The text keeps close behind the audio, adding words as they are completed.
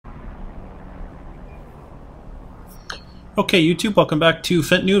Okay, YouTube, welcome back to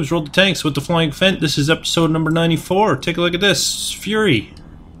Phent Noobs, Roll the Tanks with the Flying Phent. This is episode number 94. Take a look at this. Fury.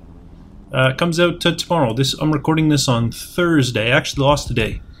 Comes out tomorrow. I'm recording this on Thursday. I actually lost a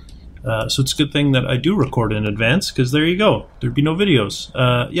day. So it's a good thing that I do record in advance, because there you go. There'd be no videos.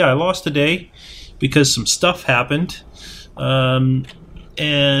 Yeah, I lost a day because some stuff happened.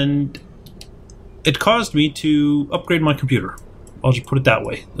 And it caused me to upgrade my computer. I'll just put it that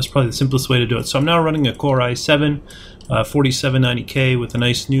way. That's probably the simplest way to do it. So I'm now running a Core i7 4790K with a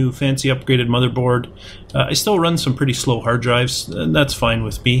nice new fancy upgraded motherboard. I still run some pretty slow hard drives, and that's fine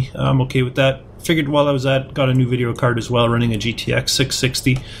with me. I'm okay with that. Figured while I was got a new video card as well, running a GTX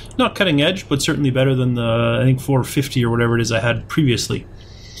 660. Not cutting edge, but certainly better than the, I think, 450 or whatever it is I had previously.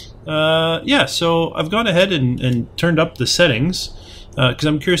 Yeah, so I've gone ahead and turned up the settings, because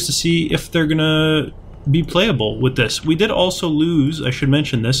I'm curious to see if they're going to be playable with this. We did also lose, I should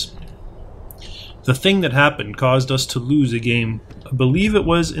mention this, the thing that happened caused us to lose a game. I believe it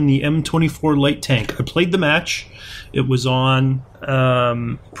was in the M24 light tank. I played the match. It was on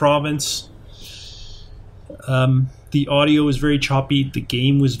Province. The audio was very choppy. The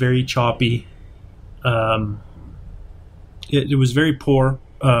game was very choppy. It was very poor.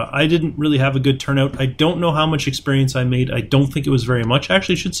 I didn't really have a good turnout. I don't know how much experience I made. I don't think it was very much.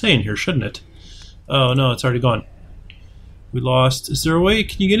 Actually, it should say in here, shouldn't it? Oh, no, it's already gone. We lost. Is there a way?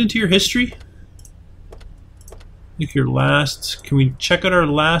 Can you get into your history? If your last... Can we check out our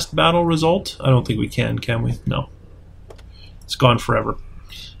last battle result? I don't think we can we? No. It's gone forever.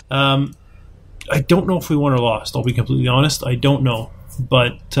 I don't know if we won or lost, I'll be completely honest. I don't know.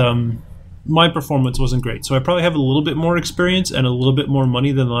 But my performance wasn't great. So I probably have a little bit more experience and a little bit more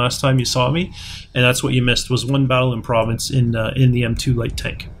money than the last time you saw me. And that's what you missed, was one battle in Province in the M2 light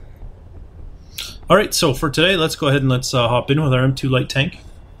tank. Alright, so for today, let's go ahead and let's hop in with our M2 light tank.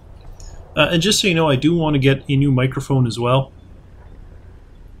 And just so you know, I do want to get a new microphone as well.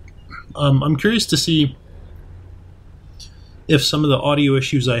 I'm curious to see if some of the audio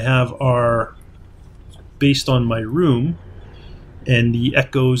issues I have are based on my room and the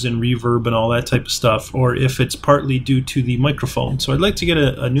echoes and reverb and all that type of stuff, or if it's partly due to the microphone. So I'd like to get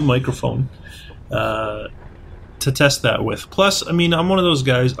a new microphone to test that with. Plus, I mean, I'm one of those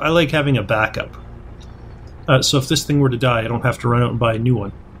guys, I like having a backup. So if this thing were to die, I don't have to run out and buy a new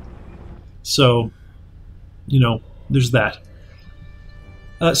one. So, you know, there's that.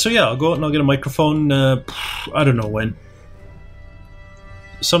 So yeah, I'll go out and I'll get a microphone, I don't know when.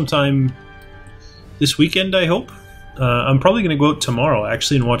 Sometime this weekend, I hope. I'm probably going to go out tomorrow,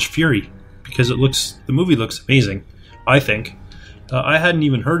 actually, and watch Fury, because the movie looks amazing, I think. I hadn't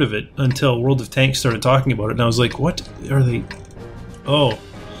even heard of it until World of Tanks started talking about it, and I was like, what are they... Oh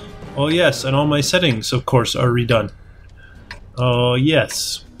yes, and all my settings, of course, are redone. Oh,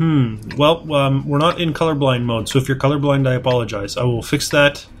 yes. Well, we're not in colorblind mode, so if you're colorblind, I apologize. I will fix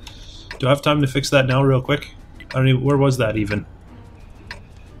that. Do I have time to fix that now real quick? I don't even... Where was that even?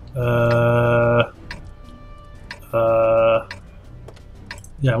 Yeah,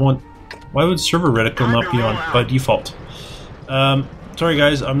 I want... Why would server reticle not be on by default? Sorry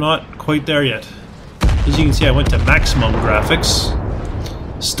guys, I'm not quite there yet. As you can see, I went to maximum graphics.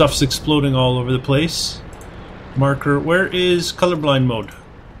 Stuff's exploding all over the place. Marker, where is colorblind mode?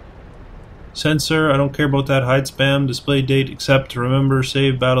 Sensor, I don't care about that. Hide spam, display date, accept, remember,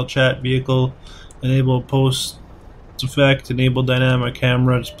 save, battle chat, vehicle, enable post effect, enable dynamic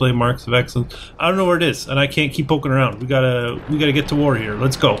camera, display marks of excellence. I don't know where it is, and I can't keep poking around. We gotta get to war here.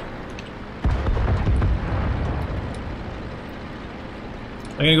 Let's go.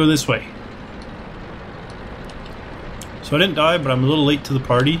 I'm gonna go this way. So I didn't die, but I'm a little late to the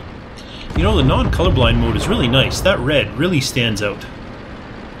party. You know, the non-colorblind mode is really nice. That red really stands out.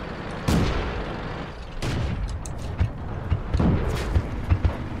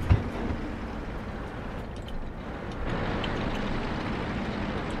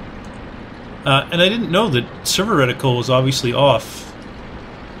 And I didn't know that server reticle was obviously off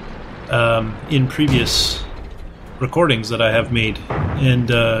in previous recordings that I have made.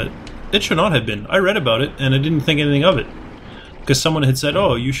 And it should not have been. I read about it, and I didn't think anything of it. Because someone had said,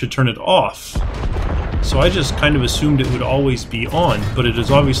 oh, you should turn it off. So I just kind of assumed it would always be on, but it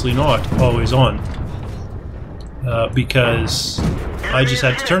is obviously not always on. Because I just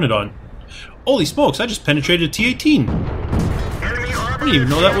had to turn it on. Holy smokes, I just penetrated a T18. I didn't even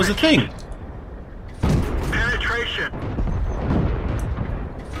know that was a thing. Penetration.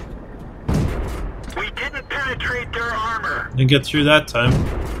 We didn't penetrate their armor. Didn't get through that time.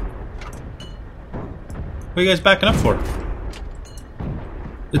 What are you guys backing up for?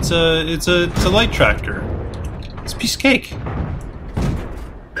 It's a light tractor. It's a piece of cake.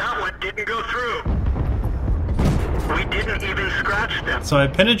 That one didn't go through. We didn't even scratch them. So I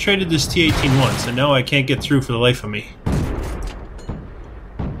penetrated this T18 once, and now I can't get through for the life of me.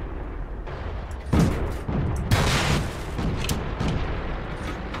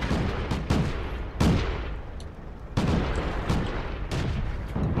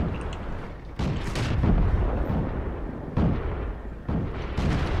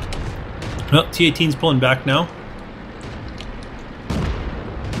 Well, T18's pulling back now.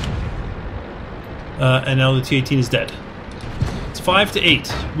 And now the T18 is dead. It's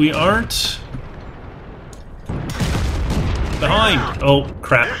 5-8. We aren't behind. Oh,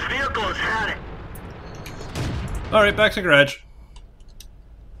 crap. This vehicle has had it. Alright, back to garage.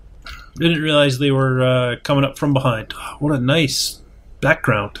 Didn't realize they were coming up from behind. Oh, what a nice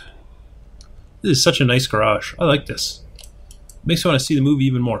background. This is such a nice garage. I like this. Makes me want to see the movie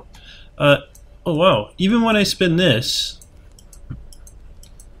even more. Oh wow, even when I spin this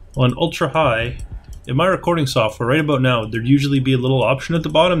on ultra high, in my recording software right about now, there'd usually be a little option at the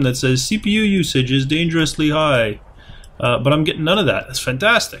bottom that says CPU usage is dangerously high. But I'm getting none of that. That's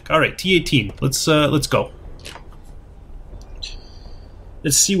fantastic. Alright, T18, let's go.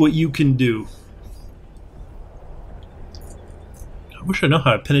 Let's see what you can do. I wish I know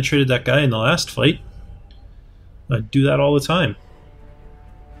how I penetrated that guy in the last fight. I do that all the time.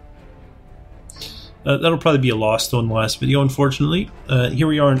 That'll probably be a loss though in the last video, unfortunately. Here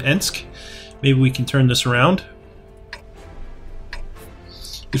we are in Ensk. Maybe we can turn this around.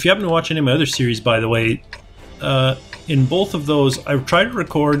 If you happen to watch any of my other series, by the way, in both of those, I've tried to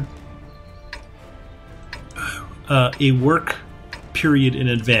record a work period in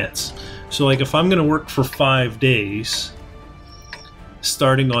advance. So like if I'm going to work for 5 days,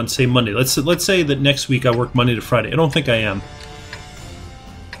 starting on, say, Monday. Let's say that next week I work Monday to Friday. I don't think I am.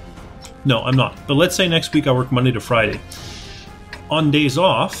 No, I'm not. But let's say next week I work Monday to Friday. On days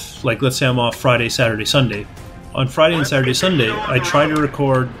off, like let's say I'm off Friday, Saturday, Sunday. On Friday and Saturday, Sunday, I try to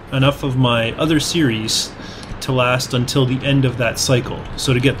record enough of my other series to last until the end of that cycle.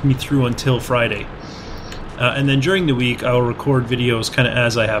 So to get me through until Friday. And then during the week, I'll record videos kind of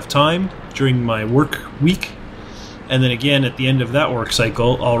as I have time during my work week. And then again, at the end of that work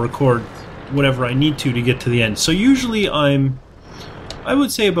cycle, I'll record whatever I need to get to the end. So usually I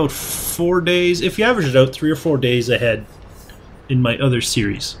would say about 4 days, if you average it out, 3 or 4 days ahead in my other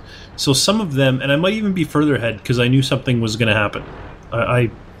series. So some of them, and I might even be further ahead because I knew something was going to happen. I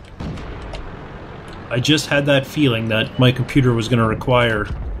just had that feeling that my computer was going to require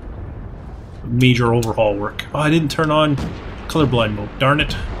major overhaul work. Oh, I didn't turn on colorblind mode. Darn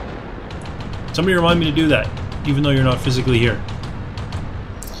it. Somebody remind me to do that, even though you're not physically here.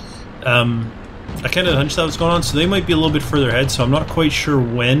 I kind of hunched that was going on, so they might be a little bit further ahead, so I'm not quite sure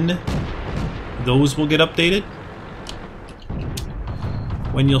when those will get updated.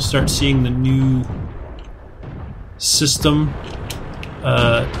 When you'll start seeing the new system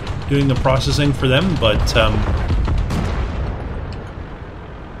doing the processing for them, but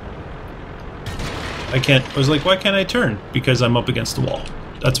I can't. I was like, why can't I turn? Because I'm up against the wall.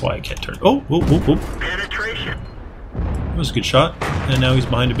 That's why I can't turn. Oh, whoa, whoa, whoa. Penetration. That was a good shot. And now he's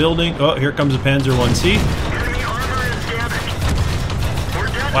behind a building. Oh, here comes a Panzer 1C. Enemy armor is damaged. We're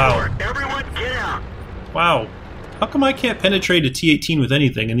dead. Wow. Everyone get out. Wow. How come I can't penetrate a T18 with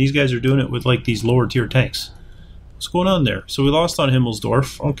anything, and these guys are doing it with, like, these lower tier tanks? What's going on there? So we lost on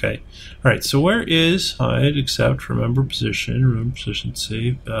Himmelsdorf. Okay. Alright, so where is hide, accept, remember position,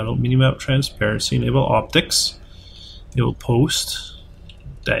 save, battle, minimap transparency, enable optics, enable post,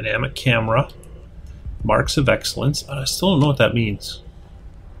 dynamic camera, marks of excellence. I still don't know what that means.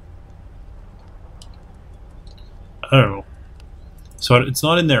 I don't know. So it's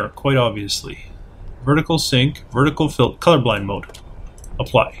not in there, quite obviously. Vertical sync, vertical filter, colorblind mode.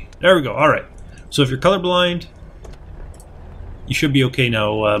 Apply. There we go. Alright. So if you're colorblind, you should be okay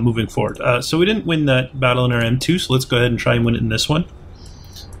now moving forward. So we didn't win that battle in our M2, so let's go ahead and try and win it in this one.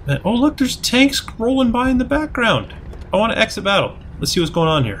 Oh look, there's tanks rolling by in the background. I want to exit battle. Let's see what's going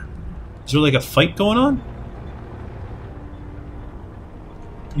on here. Is there like a fight going on?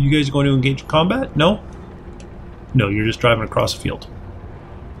 Are you guys going to engage combat? No? No, you're just driving across a field.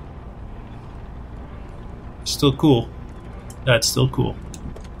 Still cool. That's still cool.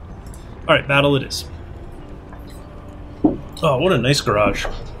 Alright, battle it is. Oh, what a nice garage.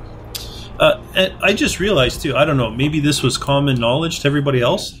 And I just realized too, I don't know, maybe this was common knowledge to everybody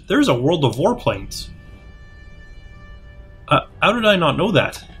else. There's a World of Warplanes. How did I not know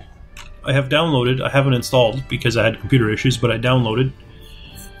that? I have downloaded, I haven't installed because I had computer issues, but I downloaded.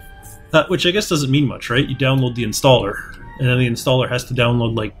 Which I guess doesn't mean much, right? You download the installer, and then the installer has to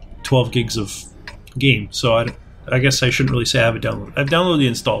download like 12 gigs of game. So I guess I shouldn't really say I have it downloaded. I've downloaded the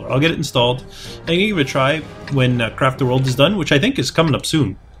installer. I'll get it installed. I can give it a try when Craft the World is done, which I think is coming up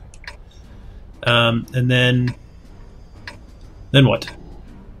soon. And then what?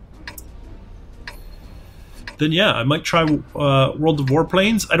 Then yeah, I might try World of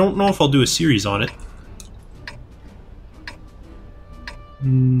Warplanes. I don't know if I'll do a series on it.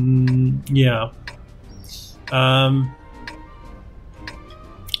 Yeah.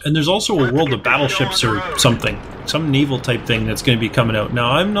 And there's also a World of Battleships or something. Some naval type thing that's going to be coming out.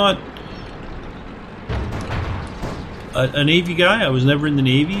 Now, I'm not a Navy guy. I was never in the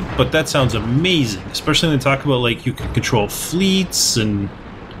Navy, but that sounds amazing. Especially when they talk about, like, you can control fleets, and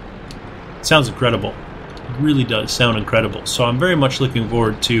it sounds incredible. It really does sound incredible. So I'm very much looking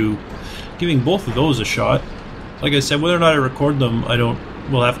forward to giving both of those a shot. Like I said, whether or not I record them,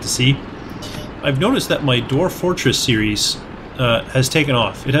 we'll have to see. I've noticed that my Dwarf Fortress series has taken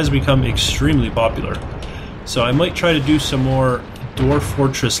off. It has become extremely popular. So I might try to do some more Dwarf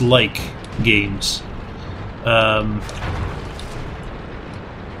Fortress-like games. But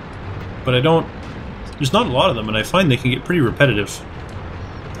there's not a lot of them, and I find they can get pretty repetitive.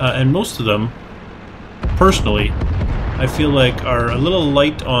 And most of them, personally, I feel like are a little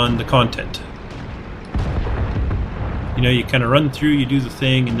light on the content. You know, you kind of run through, you do the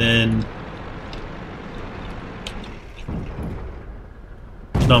thing, and then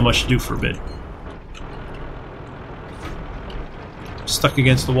there's not much to do for a bit. Stuck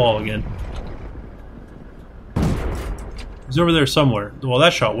against the wall again. He's over there somewhere. Well,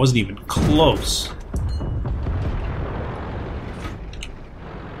 that shot wasn't even close.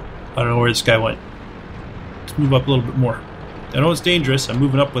 I don't know where this guy went. Let's move up a little bit more. I know it's dangerous. I'm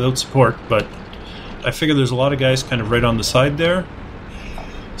moving up without support, but I figure there's a lot of guys kind of right on the side there.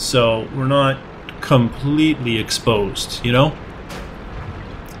 So we're not completely exposed, you know?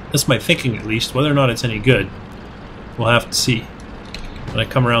 That's my thinking, at least. Whether or not it's any good, we'll have to see. When I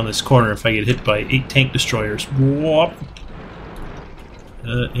come around this corner, if I get hit by 8 tank destroyers. Whoop.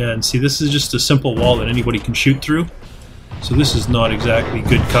 Yeah, and see, this is just a simple wall that anybody can shoot through. So this is not exactly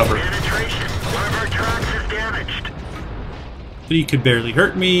good cover. But he could barely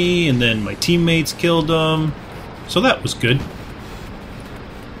hurt me, and then my teammates killed him. So that was good.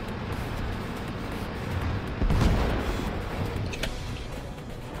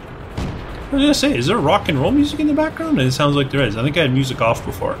 I was gonna say, is there rock and roll music in the background? And it sounds like there is. I think I had music off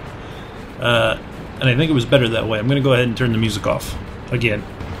before. And I think it was better that way. I'm gonna go ahead and turn the music off again,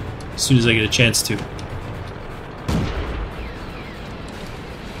 as soon as I get a chance to.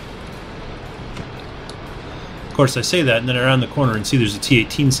 Of course, I say that, and then I round the corner and see there's a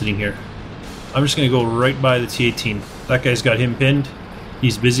T18 sitting here. I'm just going to go right by the T18. That guy's got him pinned.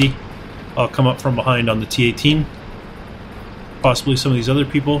 He's busy. I'll come up from behind on the T18. Possibly some of these other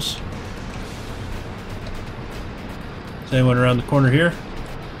people's. Is anyone around the corner here?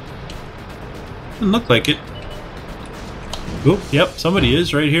 Doesn't look like it. Oh, yep, somebody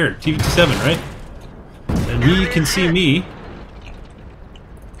is right here. T57, right? And he can see me.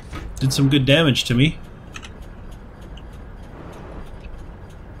 Did some good damage to me.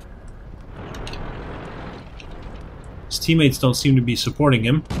 His teammates don't seem to be supporting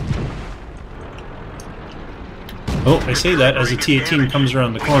him. Oh, I say that as the T18 comes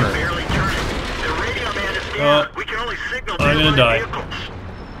around the corner. I'm gonna die.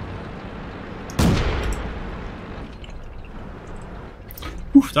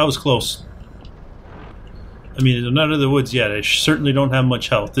 Oof, that was close. I mean, I'm not out of the woods yet. I certainly don't have much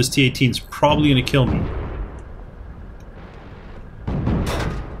health. This T18's probably gonna kill me.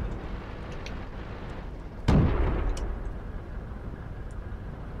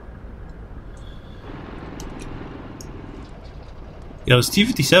 Yeah, this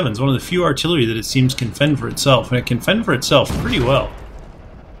T-57 is one of the few artillery that it seems can fend for itself, and it can fend for itself pretty well.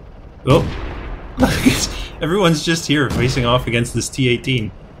 Oh, everyone's just here facing off against this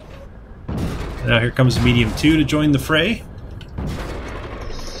T-18. And now here comes Medium 2 to join the fray.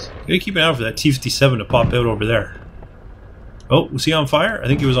 Gotta keep an eye out for that T-57 to pop out over there. Oh, was he on fire? I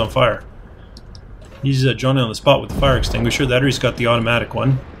think he was on fire. He's Johnny on the spot with the fire extinguisher. That or he's got the automatic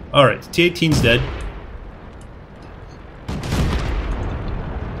one. Alright, the T-18's dead.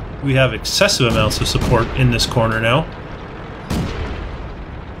 We have excessive amounts of support in this corner now.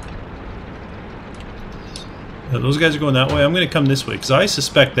 Those guys are going that way. I'm going to come this way, because I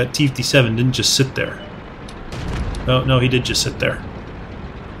suspect that T-57 didn't just sit there. No, he did just sit there.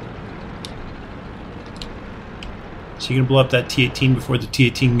 So you're going to blow up that T-18 before the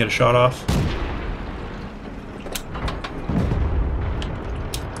T-18 can get a shot off?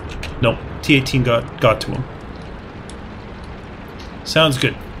 Nope, T-18 got to him.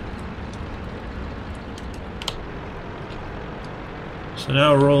 So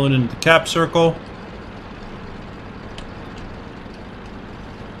now we're rolling into the cap circle.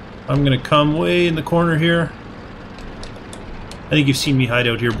 I'm gonna come way in the corner here. I think you've seen me hide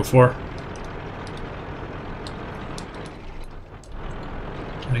out here before.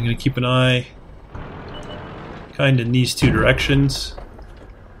 I'm gonna keep an eye kind of in these two directions.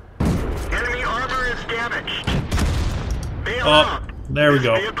 Enemy armor is damaged. Bail Oh, out. there we This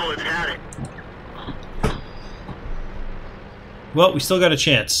go. vehicle is had it. Well, we still got a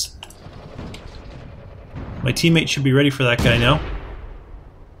chance. My teammate should be ready for that guy now.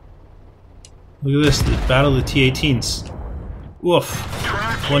 Look at this, the battle of the T18s. Woof.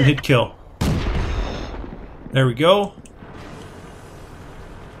 Track One hit kill. There we go.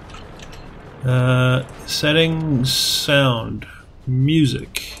 Settings, sound,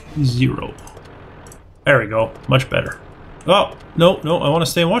 music, 0. There we go, much better. Oh, no, I want to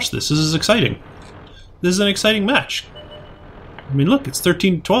stay and watch this. This is exciting. This is an exciting match. I mean, look, it's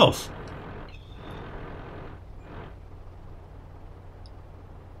 13-12.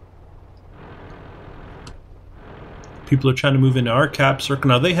 People are trying to move into our cap circle.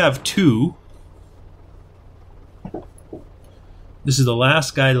 Now, they have 2. This is the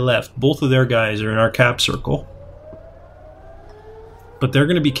last guy left. Both of their guys are in our cap circle. But they're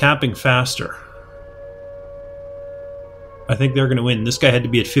going to be capping faster. I think they're going to win. This guy had to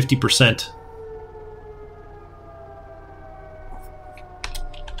be at 50%.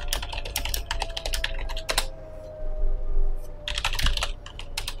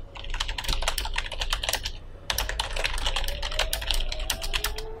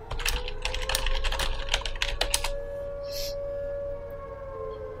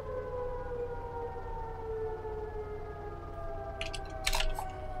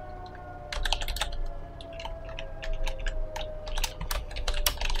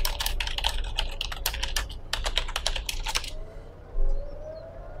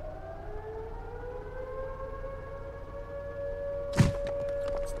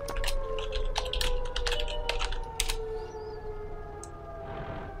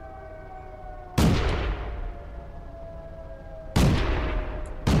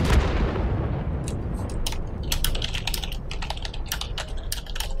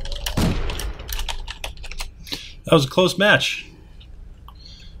 That was a close match.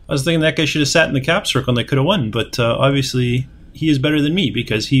 I was thinking that guy should have sat in the cap circle and they could have won, but obviously he is better than me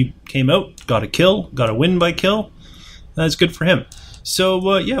because he came out, got a kill, got a win by kill. That's good for him.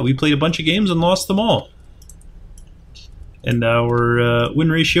 So yeah, we played a bunch of games and lost them all. And our win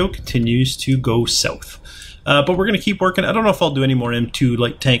ratio continues to go south. But we're going to keep working. I don't know if I'll do any more M2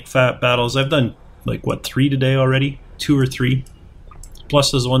 like tank fat battles. I've done like, what, 3 today already? 2 or 3.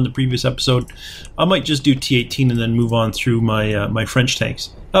 Plus there's one in the previous episode. I might just do T18 and then move on through my my French tanks.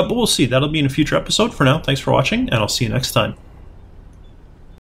 But we'll see. That'll be in a future episode. For now, thanks for watching, and I'll see you next time.